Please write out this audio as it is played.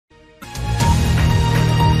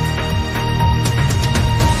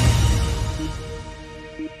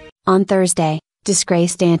On Thursday,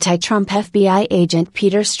 disgraced anti-Trump FBI agent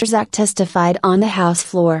Peter Strzok testified on the House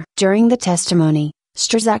floor. During the testimony,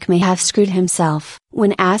 Strzok may have screwed himself.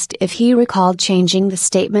 When asked if he recalled changing the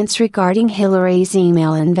statements regarding Hillary's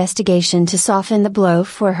email investigation to soften the blow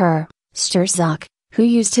for her, Strzok, who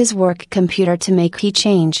used his work computer to make the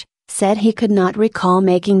change, said he could not recall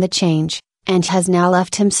making the change, and has now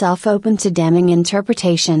left himself open to damning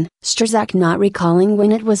interpretation. Strzok not recalling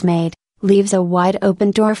when it was made, leaves a wide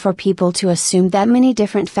open door for people to assume that many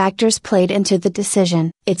different factors played into the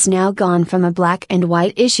decision. It's now gone from a black and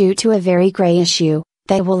white issue to a very gray issue,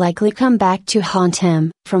 that will likely come back to haunt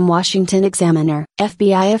him. From Washington Examiner,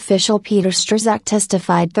 FBI official Peter Strzok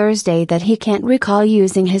testified Thursday that he can't recall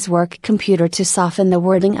using his work computer to soften the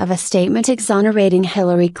wording of a statement exonerating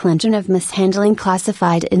Hillary Clinton of mishandling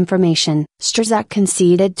classified information. Strzok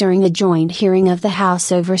conceded during a joint hearing of the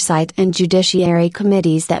House Oversight and Judiciary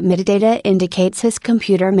committees that metadata indicates his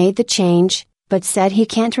computer made the change, but said he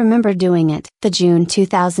can't remember doing it. The June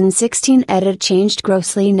 2016 edit changed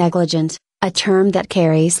grossly negligent, a term that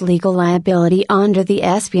carries legal liability under the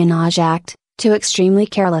Espionage Act, to extremely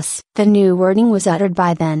careless. The new wording was uttered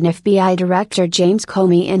by then FBI Director James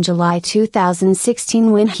Comey in July 2016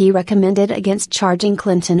 when he recommended against charging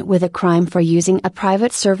Clinton with a crime for using a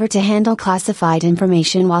private server to handle classified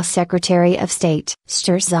information while Secretary of State.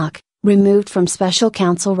 Strzok, removed from special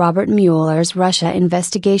counsel Robert Mueller's Russia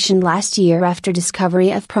investigation last year after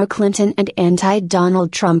discovery of pro-Clinton and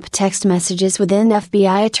anti-Donald Trump text messages within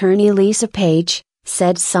FBI attorney Lisa Page,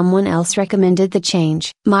 said someone else recommended the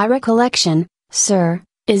change. My recollection, sir,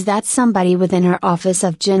 is that somebody within her office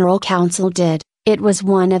of general counsel did. It was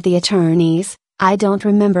one of the attorneys, I don't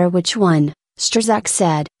remember which one, Strzok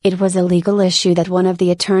said. It was a legal issue that one of the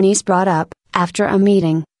attorneys brought up, after a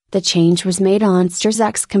meeting. The change was made on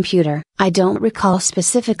Strzok's computer. I don't recall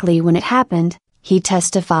specifically when it happened, he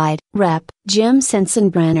testified. Rep. Jim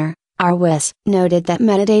Sensenbrenner, RWIS, noted that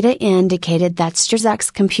metadata indicated that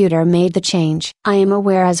Strzok's computer made the change. I am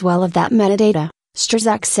aware as well of that metadata,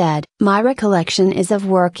 Strzok said. My recollection is of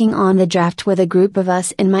working on the draft with a group of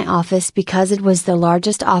us in my office because it was the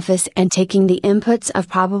largest office and taking the inputs of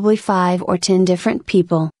probably 5 or 10 different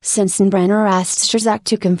people. Sensenbrenner asked Strzok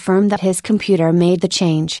to confirm that his computer made the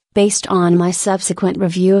change. Based on my subsequent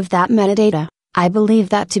review of that metadata, I believe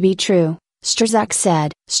that to be true, Strzok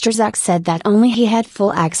said. Strzok said that only he had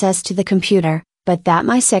full access to the computer, but that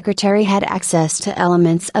my secretary had access to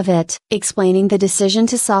elements of it. Explaining the decision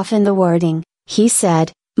to soften the wording, he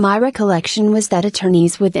said, my recollection was that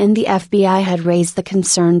attorneys within the FBI had raised the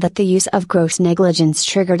concern that the use of gross negligence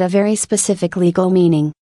triggered a very specific legal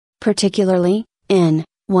meaning. Particularly, in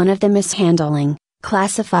one of the mishandling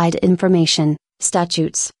classified information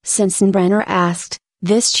statutes. Sensenbrenner asked,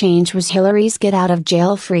 this change was Hillary's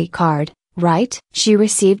get-out-of-jail-free card, right? She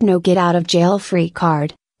received no get-out-of-jail-free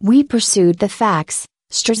card. We pursued the facts,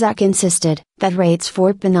 Strzok insisted. That rates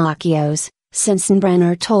for Pinocchios,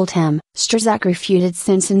 Sensenbrenner told him. Strzok refuted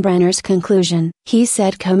Sensenbrenner's conclusion. He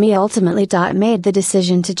said Comey ultimately made the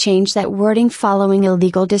decision to change that wording following a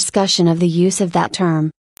legal discussion of the use of that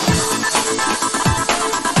term.